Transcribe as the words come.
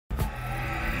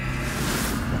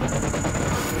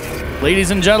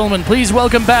Ladies and gentlemen, please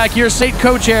welcome back your SATE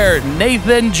co-chair,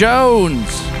 Nathan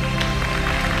Jones.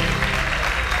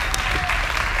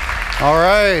 All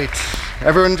right.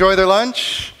 Everyone enjoy their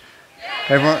lunch?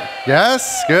 Everyone?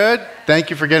 Yes? Good. Thank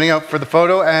you for getting up for the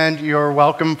photo, and you're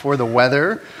welcome for the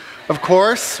weather. Of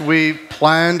course, we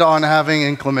planned on having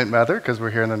inclement weather because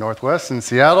we're here in the Northwest in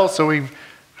Seattle, so we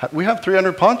have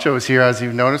 300 ponchos here, as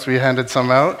you've noticed. We handed some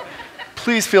out.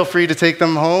 Please feel free to take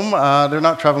them home. They're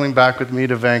not traveling back with me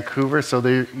to Vancouver, so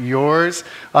they're yours.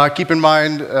 Keep in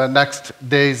mind next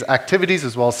day's activities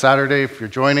as well as Saturday if you're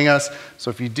joining us. So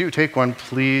if you do take one,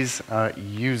 please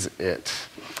use it.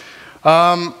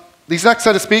 These next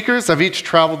set of speakers have each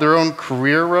traveled their own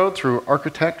career road through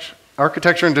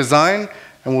architecture and design,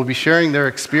 and will be sharing their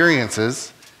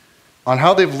experiences on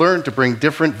how they've learned to bring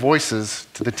different voices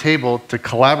to the table to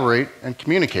collaborate and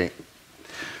communicate.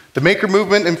 The Maker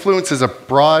movement influences a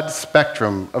broad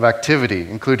spectrum of activity,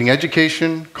 including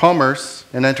education, commerce,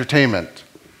 and entertainment.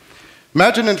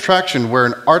 Imagine an attraction where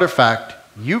an artifact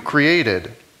you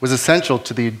created was essential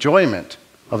to the enjoyment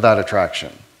of that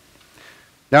attraction.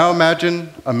 Now imagine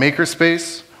a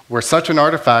makerspace where such an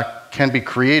artifact can be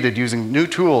created using new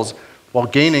tools while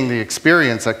gaining the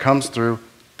experience that comes through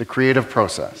the creative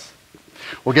process.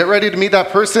 Well, get ready to meet that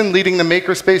person leading the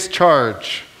makerspace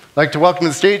charge. I'd like to welcome to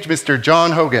the stage Mr.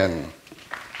 John Hogan.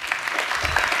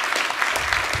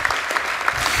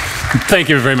 Thank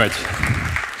you very much.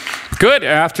 Good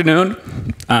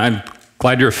afternoon. I'm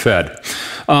glad you're fed.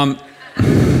 And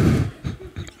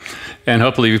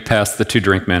hopefully you've passed the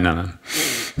 2-drink minimum.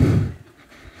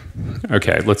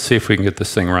 Okay, let's see if we can get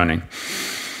this thing running.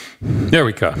 There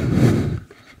we go.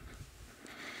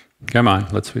 Come on,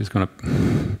 let's see who's going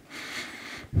to...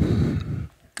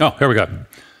 Oh, here we go.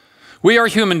 We are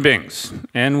human beings,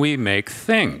 and we make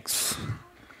things.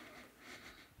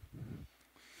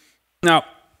 Now,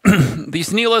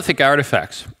 these Neolithic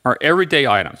artifacts are everyday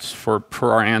items for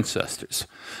our ancestors,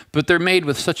 but they're made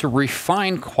with such a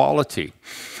refined quality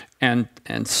and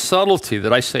subtlety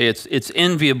that I say it's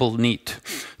enviable neat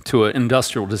to an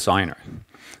industrial designer.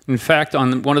 In fact,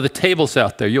 on one of the tables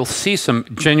out there, you'll see some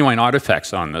genuine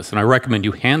artifacts on this, and I recommend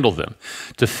you handle them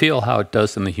to feel how it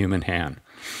does in the human hand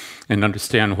and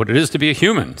understand what it is to be a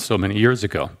human so many years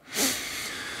ago.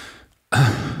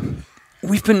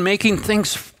 We've been making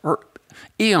things for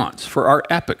eons, for our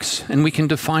epics, and we can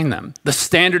define them. The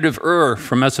standard of Ur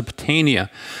from Mesopotamia,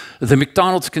 the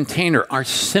McDonald's container are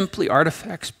simply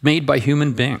artifacts made by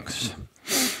human beings.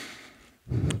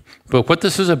 But what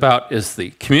this is about is the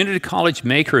Community College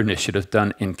Maker Initiative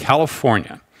done in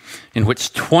California, in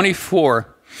which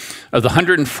 24 of the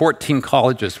 114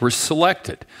 colleges were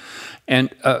selected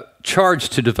and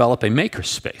charged to develop a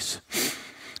makerspace.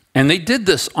 And they did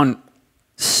this on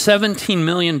 $17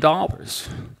 million.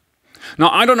 Now,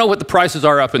 I don't know what the prices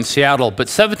are up in Seattle, but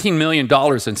 $17 million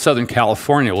in Southern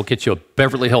California will get you a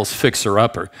Beverly Hills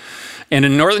fixer-upper. And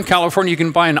in Northern California, you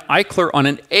can buy an Eichler on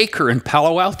an acre in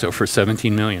Palo Alto for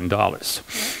 $17 million.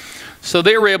 So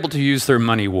they were able to use their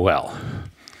money well.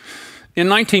 In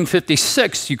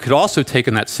 1956, you could also take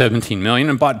in that $17 million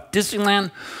and bought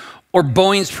Disneyland or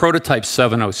Boeing's prototype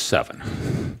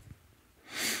 707.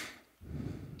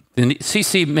 The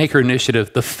CC Maker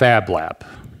Initiative, the Fab Lab,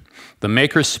 the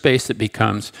maker space that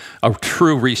becomes a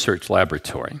true research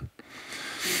laboratory.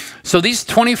 So these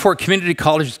 24 community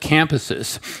college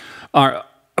campuses are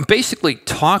basically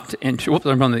talked into, whoops,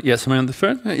 I'm on the, yes, am I on the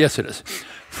front? Yes, it is.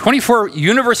 24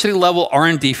 university-level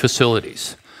R&D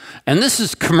facilities. And this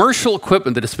is commercial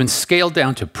equipment that has been scaled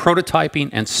down to prototyping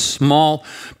and small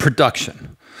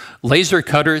production. Laser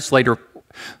cutters, later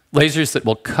lasers that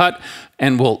will cut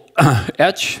and will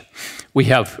etch. We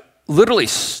have literally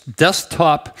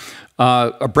desktop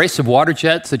abrasive water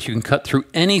jets that you can cut through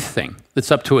anything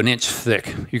that's up to an inch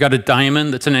thick. You got a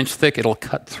diamond that's an inch thick, it'll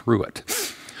cut through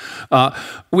it.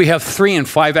 We have 3- and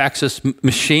 5-axis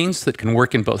machines that can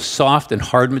work in both soft and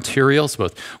hard materials,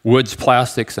 both woods,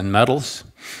 plastics, and metals.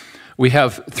 We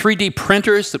have 3D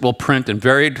printers that will print in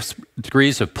varied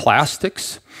degrees of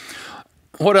plastics.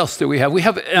 What else do we have? We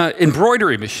have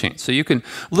embroidery machines. So you can,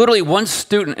 literally one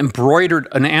student embroidered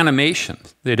an animation.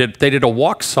 They did a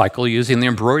walk cycle using the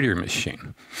embroidery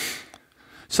machine.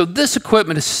 So this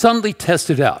equipment is suddenly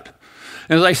tested out.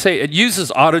 And as I say, it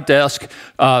uses Autodesk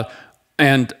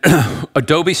and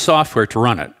Adobe software to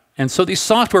run it. And so these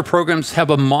software programs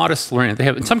have a modest learning. They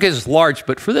have, in some cases, large,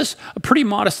 but for this, a pretty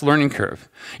modest learning curve.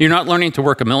 You're not learning to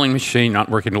work a milling machine, not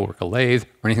working to work a lathe,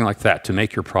 or anything like that to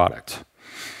make your product.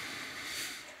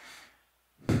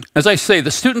 As I say,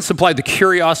 the students supplied the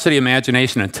curiosity,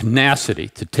 imagination, and tenacity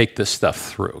to take this stuff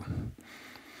through.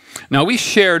 Now, we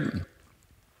shared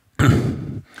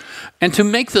And to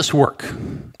make this work,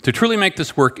 to truly make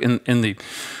this work in the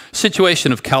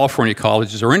situation of California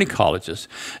colleges or any colleges,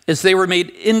 is they were made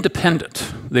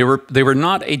independent. They were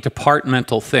not a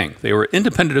departmental thing. They were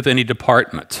independent of any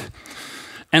department.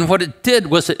 And what it did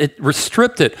was it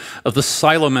stripped it of the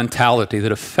silo mentality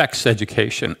that affects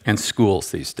education and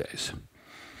schools these days.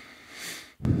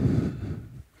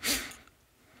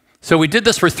 So we did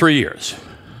this for 3 years.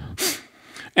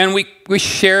 And we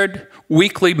shared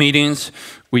weekly meetings.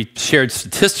 We shared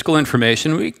statistical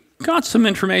information. We got some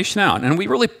information out. And we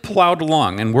really plowed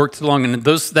along and worked along. And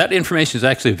that information is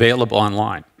actually available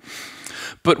online.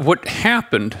 But what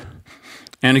happened,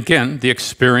 and again, the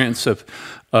experience of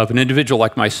an individual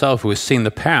like myself who has seen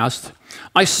the past,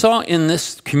 I saw in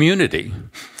this community,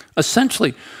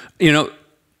 essentially, the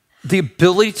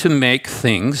ability to make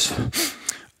things,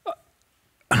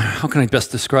 how can I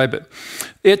best describe it?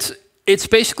 It's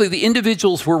basically the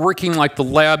individuals were working like the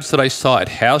labs that I saw at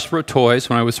Hasbro Toys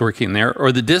when I was working there,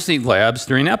 or the Disney labs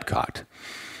during Epcot.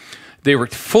 They were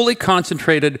fully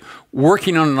concentrated,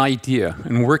 working on an idea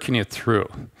and working it through.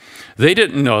 They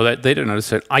didn't know that. They didn't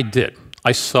notice it. I did.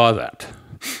 I saw that.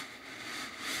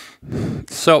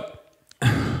 So,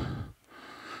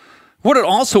 what it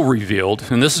also revealed,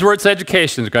 and this is where it's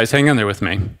education, guys, hang in there with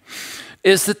me,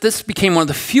 is that this became one of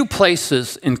the few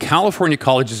places in California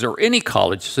colleges or any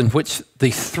colleges in which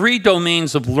the 3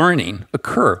 domains of learning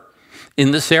occur in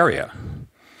this area.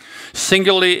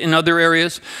 Singularly in other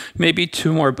areas, maybe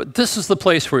 2 more, but this is the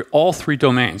place where all 3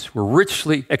 domains were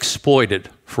richly exploited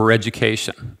for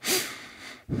education.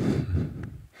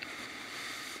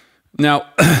 Now,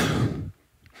 I'm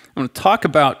going to talk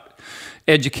about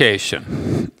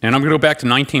education, and I'm going to go back to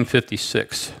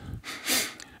 1956.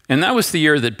 And that was the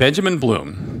year that Benjamin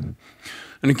Bloom,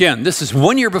 and again, this is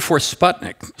 1 year before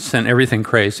Sputnik sent everything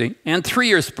crazy, and 3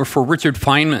 years before Richard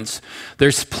Feynman's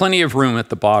There's Plenty of Room at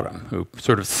the Bottom, who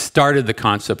sort of started the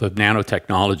concept of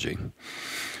nanotechnology.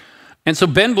 And so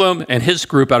Ben Bloom and his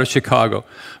group out of Chicago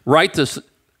write this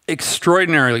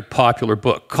extraordinarily popular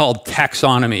book called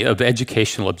Taxonomy of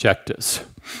Educational Objectives.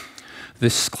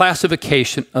 This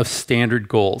classification of standard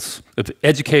goals, of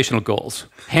educational goals.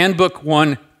 Handbook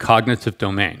 1, Cognitive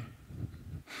Domain.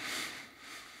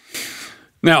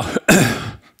 Now,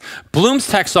 Bloom's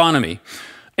taxonomy,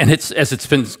 and as it's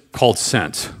been called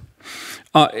since,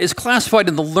 is classified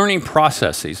in the learning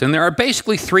processes. And there are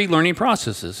basically 3 learning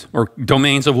processes, or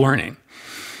domains of learning,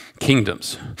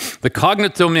 kingdoms. The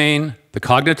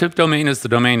cognitive domain is the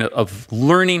domain of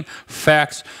learning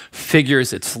facts,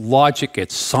 figures, it's logic,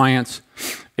 it's science.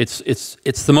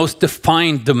 It's the most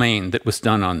defined domain that was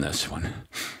done on this one.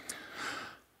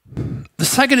 The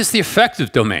second is the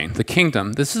affective domain, the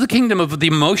kingdom. This is the kingdom of the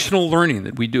emotional learning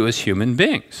that we do as human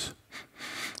beings.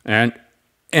 And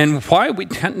why we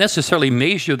can't necessarily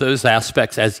measure those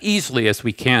aspects as easily as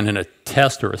we can in a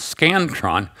test or a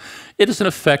scantron, it is an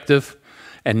effective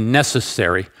and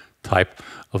necessary type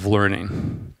of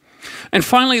learning. And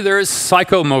finally, there is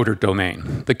psychomotor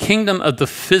domain, the kingdom of the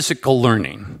physical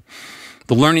learning.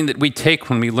 The learning that we take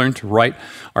when we learn to write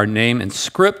our name in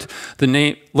script,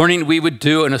 learning we would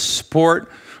do in a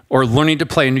sport, or learning to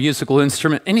play a musical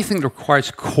instrument, anything that requires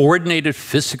coordinated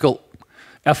physical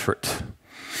effort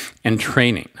and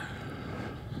training.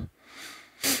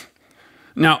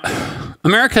 Now,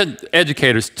 American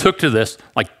educators took to this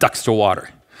like ducks to water.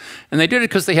 And they did it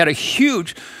because they had a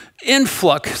huge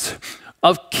influx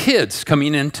of kids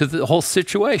coming into the whole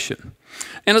situation.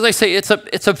 And as I say, it's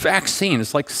a vaccine.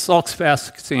 It's like Salk's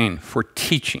vaccine for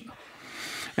teaching.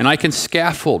 And I can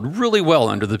scaffold really well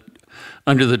under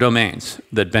the domains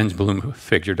that Ben Bloom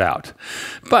figured out.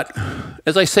 But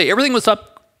as I say, everything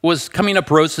was coming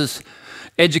up roses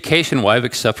education-wise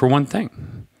except for one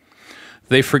thing.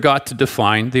 They forgot to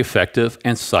define the affective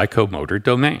and psychomotor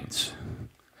domains.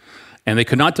 And they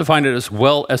could not define it as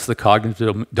well as the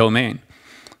cognitive domain.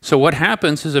 So what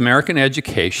happens is American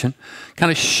education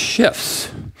kind of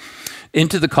shifts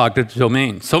into the cognitive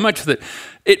domain, so much that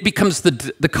it becomes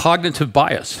the cognitive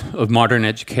bias of modern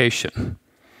education.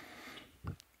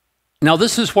 Now,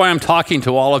 this is why I'm talking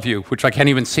to all of you, which I can't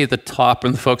even see at the top,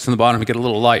 and the folks on the bottom get a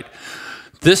little light.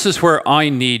 This is where I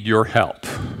need your help.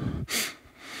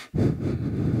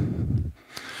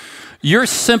 Your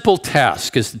simple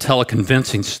task is to tell a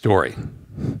convincing story,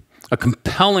 a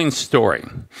compelling story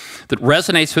that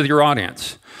resonates with your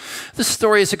audience. This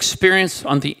story is experienced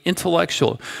on the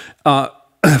intellectual,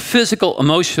 physical,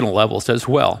 emotional levels as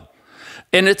well.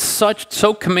 And it's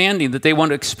so commanding that they want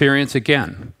to experience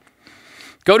again.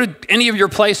 Go to any of your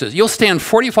places. You'll stand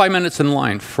 45 minutes in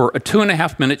line for a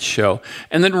 2.5-minute show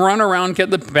and then run around,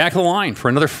 get in the back of the line for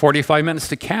another 45 minutes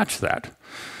to catch that.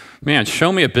 Man,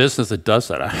 show me a business that does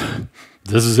that.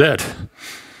 This is it.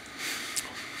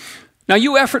 Now,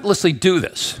 you effortlessly do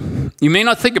this. You may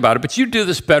not think about it, but you do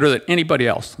this better than anybody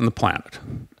else on the planet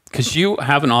because you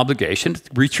have an obligation to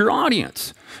reach your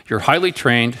audience. You're highly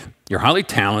trained, you're highly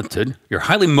talented, you're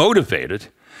highly motivated,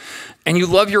 and you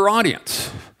love your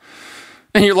audience.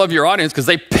 And you love your audience because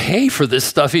they pay for this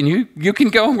stuff, and you can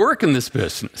go and work in this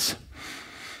business.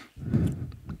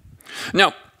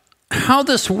 Now, how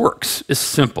this works is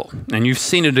simple, and you've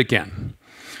seen it again.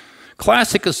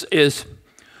 Classic is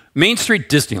Main Street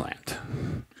Disneyland.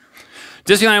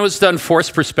 Disneyland was done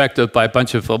forced perspective by a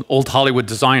bunch of old Hollywood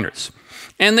designers.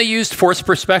 And they used forced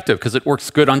perspective because it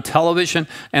works good on television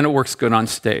and it works good on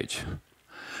stage.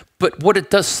 But what it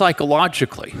does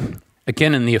psychologically,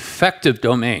 again in the affective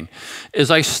domain,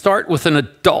 is I start with an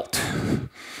adult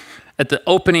at the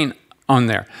opening on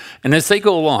there. And as they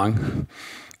go along,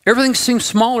 everything seems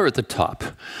smaller at the top.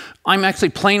 I'm actually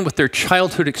playing with their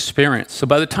childhood experience. So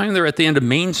by the time they're at the end of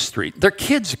Main Street, they're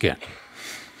kids again.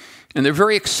 And they're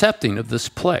very accepting of this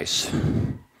place.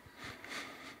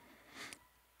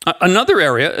 Another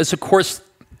area is, of course,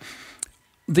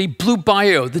 the Blue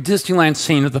Bayou, the Disneyland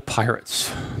scene of the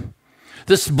pirates.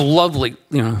 This lovely,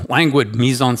 languid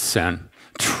mise-en-scène,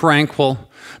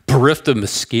 tranquil, bereft of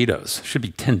mosquitoes. Should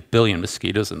be 10 billion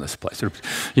mosquitoes in this place. You're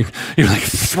like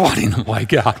swatting them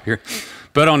like out here.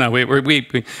 But oh no,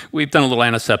 we've done a little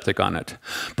antiseptic on it.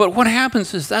 But what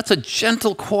happens is that's a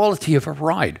gentle quality of a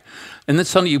ride. And then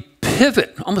suddenly you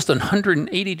pivot almost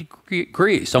 180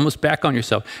 degrees, almost back on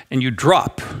yourself, and you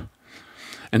drop.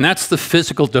 And that's the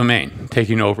physical domain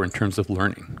taking over in terms of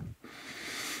learning.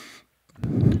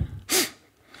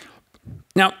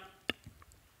 Now,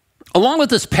 along with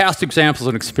this past examples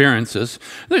and experiences,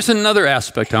 there's another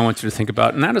aspect I want you to think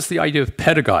about, and that is the idea of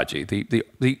pedagogy,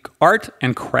 the art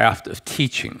and craft of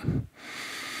teaching.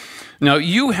 Now,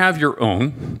 you have your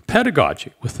own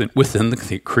pedagogy within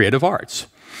the creative arts.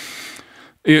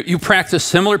 You practice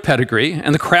similar pedigree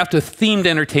and the craft of themed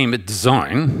entertainment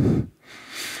design,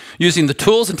 using the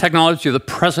tools and technology of the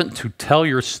present to tell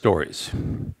your stories.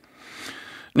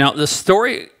 Now, the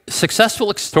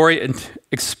successful story and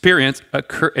experience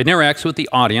interacts with the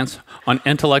audience on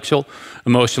intellectual,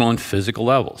 emotional, and physical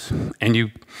levels. And you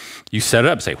set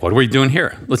it up, say, what are we doing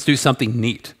here? Let's do something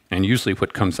neat. And usually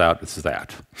what comes out is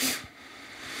that.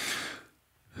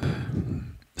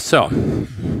 So,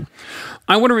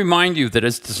 I want to remind you that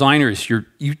as designers,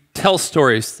 you tell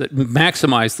stories that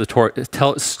maximize the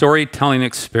storytelling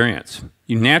experience.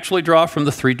 You naturally draw from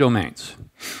the three domains.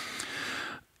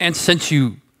 And since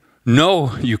you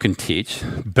know you can teach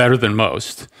better than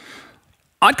most,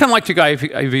 I'd kind of like to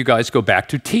have you guys go back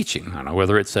to teaching. I don't know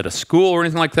whether it's at a school or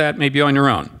anything like that, maybe on your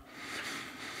own.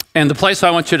 And the place I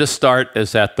want you to start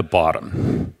is at the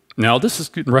bottom. Now, this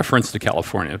is in reference to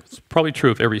California. It's probably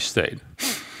true of every state.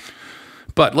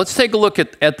 But let's take a look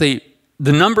at the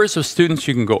numbers of students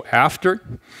you can go after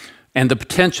and the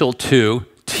potential to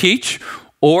teach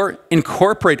or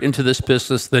incorporate into this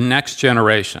business the next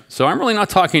generation. So I'm really not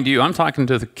talking to you. I'm talking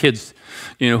to the kids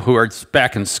who are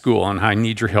back in school and I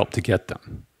need your help to get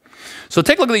them. So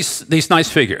take a look at these nice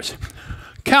figures.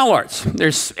 CalArts,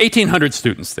 there's 1,800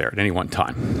 students there at any one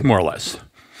time, more or less.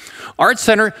 Art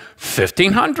Center,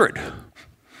 1,500.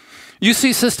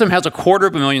 UC System has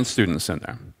 250,000 students in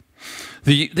there.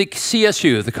 The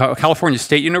CSU, the California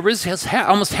State University, has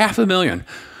almost 500,000.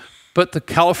 But the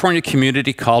California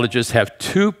community colleges have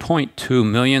 2.2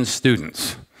 million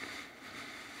students.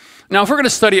 Now, if we're going to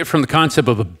study it from the concept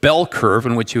of a bell curve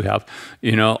in which you have,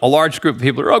 a large group of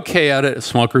people who are okay at it, a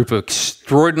small group of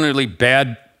extraordinarily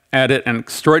bad at it, and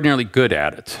extraordinarily good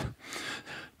at it.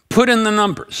 Put in the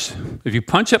numbers. If you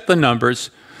punch up the numbers,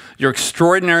 your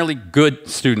extraordinarily good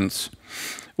students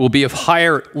will be of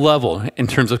higher level in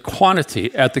terms of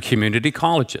quantity at the community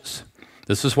colleges.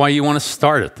 This is why you want to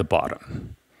start at the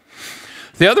bottom.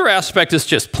 The other aspect is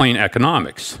just plain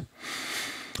economics.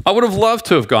 I would have loved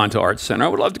to have gone to Art Center. I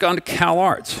would love to have gone to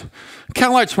CalArts.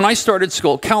 CalArts, when I started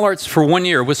school, CalArts for 1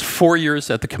 year was 4 years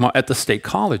at the state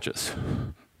colleges.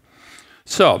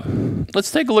 So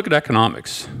let's take a look at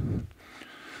economics.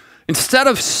 Instead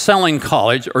of selling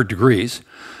college or degrees,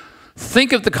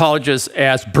 think of the colleges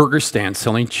as burger stands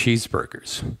selling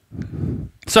cheeseburgers.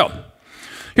 So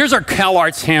here's our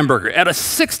CalArts hamburger at a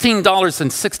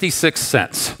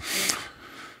 $16.66.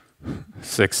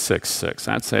 666.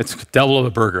 It's double of a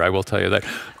burger, I will tell you that.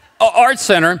 Art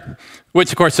Center,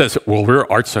 which of course says, well, we're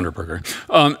Art Center burger,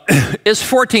 is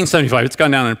 $14.75. It's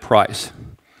gone down in price.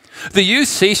 The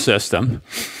UC System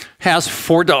has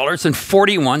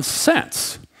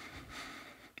 $4.41.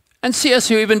 And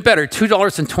CSU even better,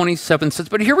 $2.27.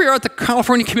 But here we are at the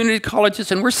California Community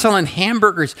Colleges, and we're selling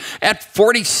hamburgers at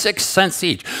 46 cents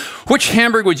each. Which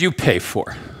hamburger would you pay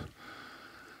for?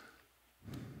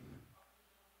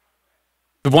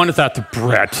 The one without the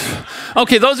bread.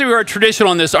 Okay, those of you who are traditional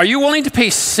on this, are you willing to pay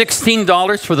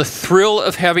 $16 for the thrill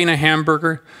of having a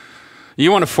hamburger?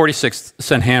 You want a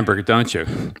 46-cent hamburger, don't you?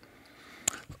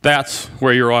 That's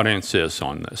where your audience is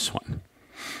on this one.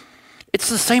 It's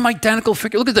the same identical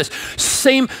figure. Look at this.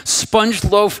 Same sponge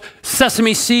loaf,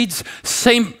 sesame seeds,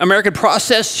 same American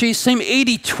processed cheese, same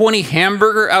 80-20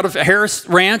 hamburger out of Harris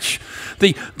Ranch.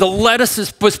 The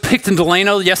lettuce was picked in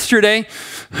Delano yesterday.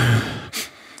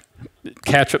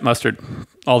 Ketchup, mustard,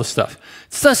 all the stuff.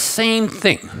 It's the same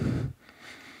thing.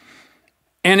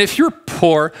 And if you're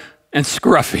poor and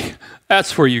scruffy,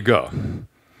 that's where you go.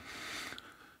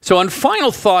 So on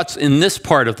final thoughts in this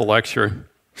part of the lecture,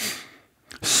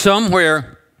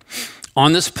 somewhere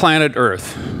on this planet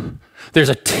Earth, there's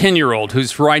a 10-year-old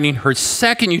who's writing her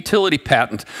second utility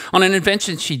patent on an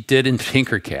invention she did in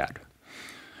Tinkercad.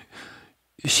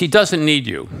 She doesn't need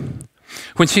you.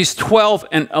 When she's 12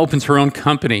 and opens her own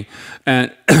company,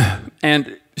 and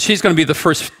she's going to be the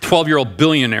first 12-year-old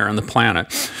billionaire on the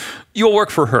planet, you'll work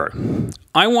for her.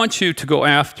 I want you to go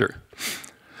after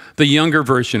the younger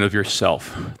version of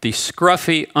yourself, the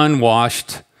scruffy,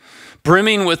 unwashed,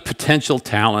 brimming with potential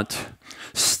talent,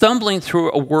 stumbling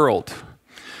through a world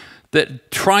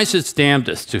that tries its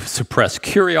damnedest to suppress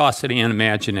curiosity and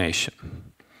imagination.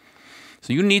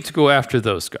 So you need to go after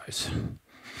those guys.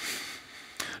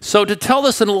 So to tell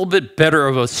this in a little bit better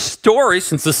of a story,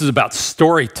 since this is about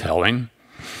storytelling,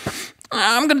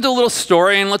 I'm going to do a little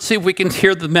story, and let's see if we can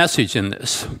hear the message in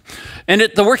this. And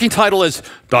the working title is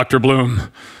Dr.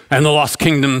 Bloom and the Lost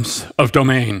Kingdoms of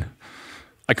Domain.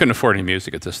 I couldn't afford any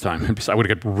music at this time. I would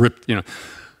have got ripped,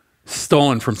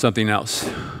 stolen from something else.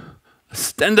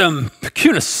 Stendum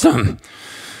pecunum,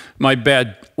 my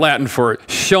bad Latin for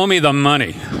show me the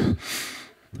money.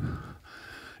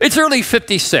 It's early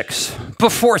 56,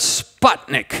 before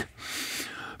Sputnik,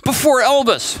 before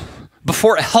Elvis,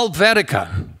 before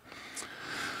Helvetica.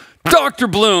 Dr.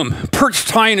 Bloom, perched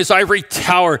high in his ivory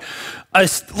tower,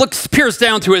 peers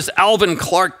down through his Alvin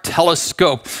Clark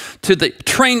telescope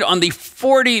trained on the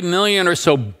 40 million or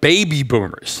so baby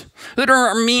boomers that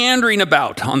are meandering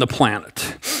about on the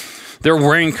planet. They're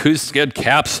wearing coonskin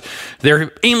caps.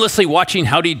 They're aimlessly watching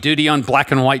Howdy Doody on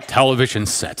black and white television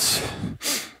sets.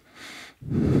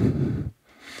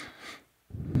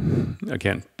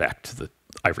 Again, back to the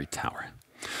ivory tower.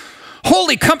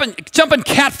 Holy jumping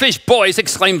catfish boys,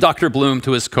 exclaimed Dr. Bloom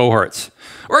to his cohorts.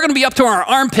 We're going to be up to our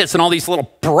armpits and all these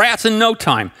little brats in no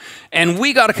time. And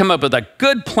we got to come up with a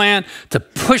good plan to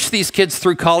push these kids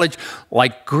through college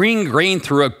like green grain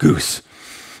through a goose.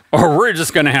 Or we're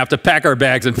just going to have to pack our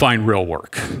bags and find real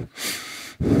work.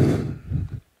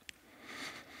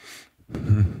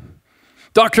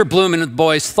 Dr. Bloom and his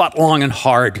boys thought long and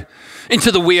hard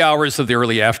into the wee hours of the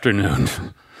early afternoon.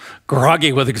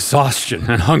 Groggy with exhaustion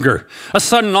and hunger, a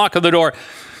sudden knock on the door,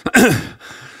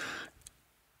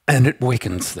 and it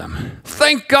wakens them.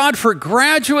 Thank God for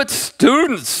graduate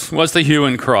students, was the hue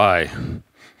and cry.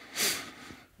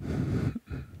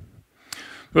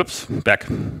 Whoops, back.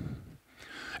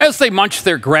 As they munched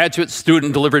their graduate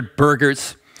student-delivered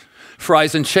burgers,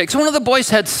 fries, and shakes, one of the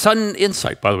boys had sudden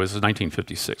insight. By the way, this is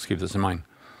 1956, keep this in mind.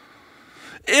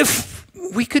 If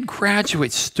we could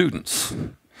graduate students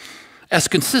as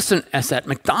consistent as that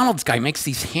McDonald's guy makes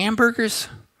these hamburgers,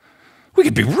 we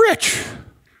could be rich.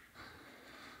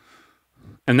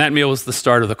 And that meal was the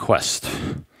start of the quest.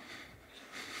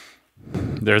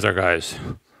 There's our guys.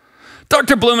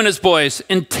 Dr. Bloom and his boys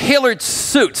in tailored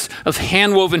suits of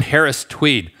hand-woven Harris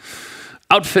tweed,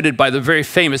 outfitted by the very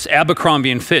famous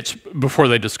Abercrombie & Fitch before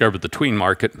they discovered the tween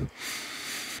market,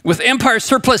 with Empire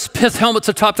surplus pith helmets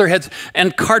atop their heads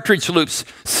and cartridge loops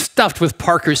stuffed with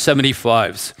Parker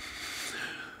 75s.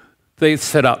 They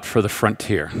set out for the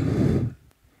frontier.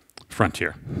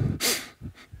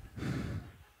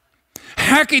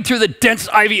 Hacking through the dense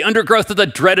ivy undergrowth of the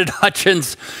dreaded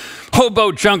Hutchins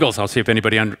hobo jungles. I'll see if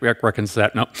anybody reckons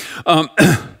that. No.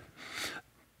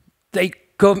 They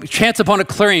chance upon a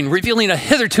clearing, revealing a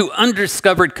hitherto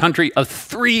undiscovered country of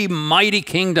 3 mighty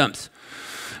kingdoms.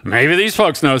 Maybe these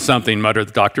folks know something,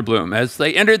 muttered Dr. Bloom, as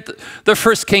they entered the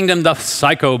first kingdom, the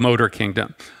psychomotor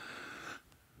kingdom.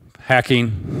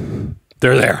 Hacking,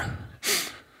 they're there.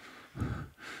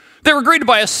 They were greeted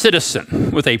by a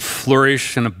citizen with a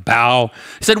flourish and a bow.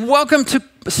 He said, "Welcome to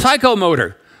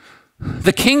psychomotor,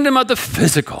 the kingdom of the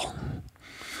physical.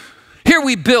 Here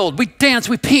we build, we dance,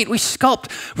 we paint, we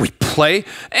sculpt, we play,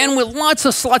 and with lots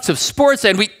of slots of sports,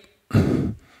 and we..."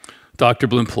 Dr.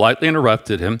 Bloom politely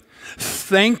interrupted him,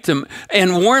 thanked him,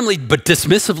 and warmly but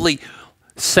dismissively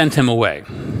sent him away.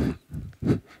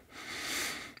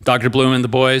 Dr. Bloom and the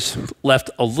boys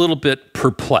left a little bit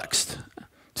perplexed.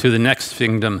 To the next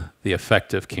kingdom, the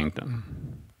effective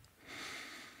kingdom.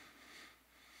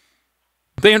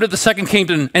 They entered the second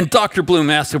kingdom, and Dr.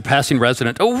 Bloom asked a passing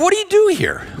resident, "Oh, what do you do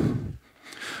here?"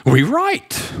 "We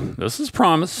write." "This is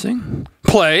promising."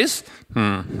 "Plays?"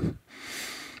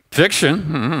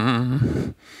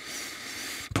 "Fiction?"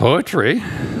 "Poetry?"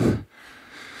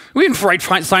 "We didn't write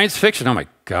science fiction." "Oh my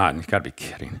God, you gotta be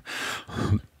kidding."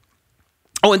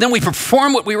 "Oh, and then we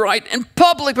perform what we write in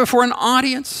public before an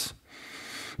audience."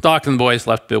 Doc and the boys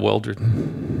left bewildered.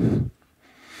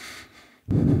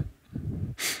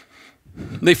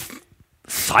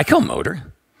 Psychomotor?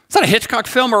 Is that a Hitchcock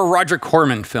film or a Roger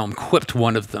Corman film? Quipped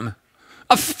one of them.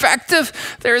 Effective?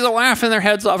 There's a laughing their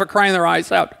heads off or crying their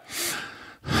eyes out.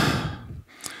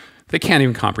 They can't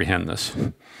even comprehend this.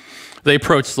 They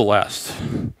approach the last.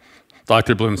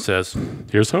 Dr. Bloom says,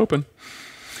 "Here's hoping."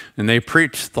 And they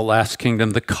preach the last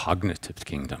kingdom, the cognitive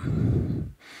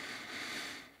kingdom.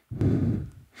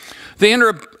 They enter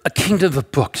a kingdom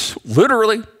of books,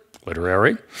 literary.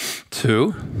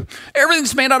 2,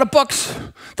 everything's made out of books.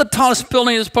 The tallest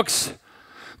building is books.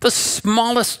 The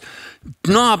smallest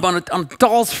knob on a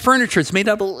doll's furniture is made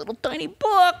out of a little tiny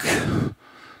book.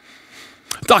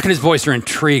 Doc and his boys are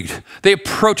intrigued. They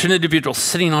approach an individual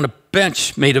sitting on a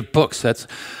bench made of books. That's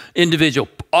individual,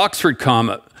 Oxford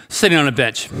comma, sitting on a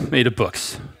bench made of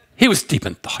books. He was deep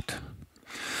in thought.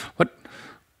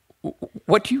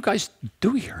 What do you guys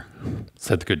do here?"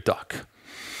 said the good Doc.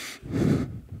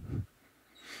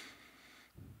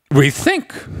 "We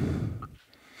think.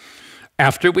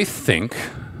 After we think,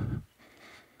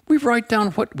 we write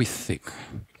down what we think,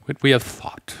 what we have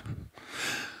thought."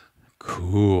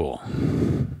 "Cool.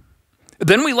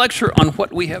 Then we lecture on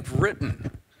what we have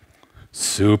written."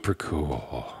 "Super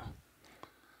cool.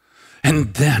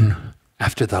 And then,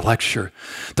 after the lecture,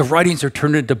 the writings are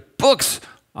turned into books."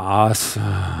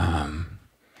 "Awesome.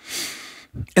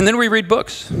 And then we read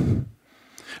books.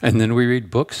 And then we read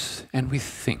books and we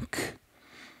think."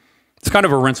 It's kind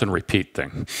of a rinse and repeat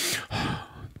thing.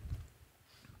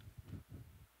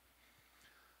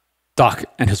 Doc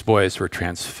and his boys were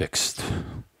transfixed.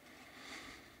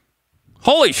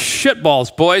 "Holy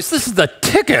shitballs, boys, this is the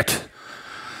ticket!"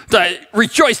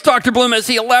 Rejoiced Dr. Bloom as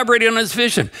he elaborated on his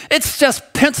vision. "It's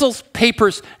just pencils,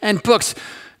 papers, and books.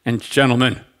 And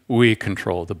gentlemen, we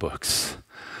control the books.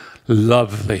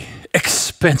 Lovely,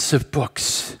 expensive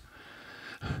books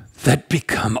that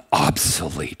become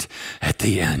obsolete at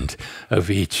the end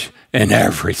of each and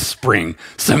every spring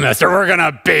semester. We're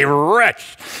gonna be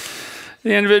rich."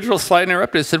 The individual slightly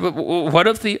interrupted and said, "What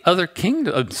of the other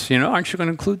kingdoms? Aren't you going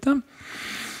to include them?"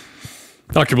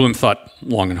 Dr. Bloom thought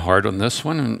long and hard on this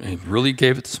one, and he really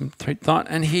gave it some thought,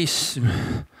 and he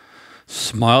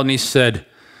smiled and he said,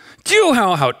 "Do you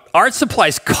know how art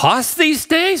supplies cost these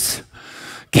days?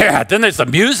 Yeah, then there's the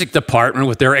music department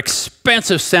with their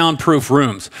expensive soundproof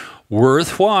rooms.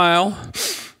 Worthwhile.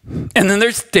 And then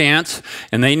there's dance,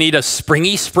 and they need a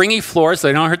springy floor so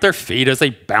they don't hurt their feet as they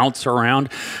bounce around.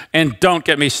 And don't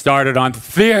get me started on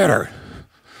theater.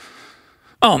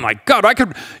 Oh my God,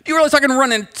 you realize I can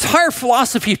run an entire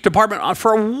philosophy department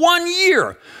for 1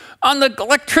 year on the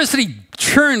electricity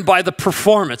churned by the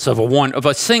performance of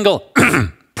a single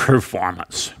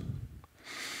performance."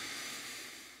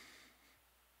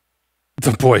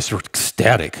 The boys were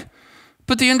ecstatic,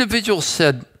 but the individual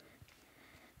said,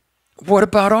 "What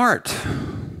about art?"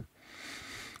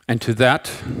 And to that,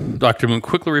 Dr. Moon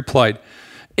quickly replied,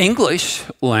 "English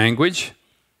language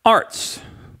arts."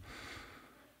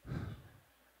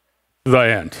 The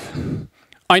end.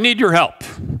 I need your help.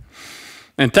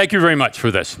 And thank you very much for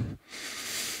this.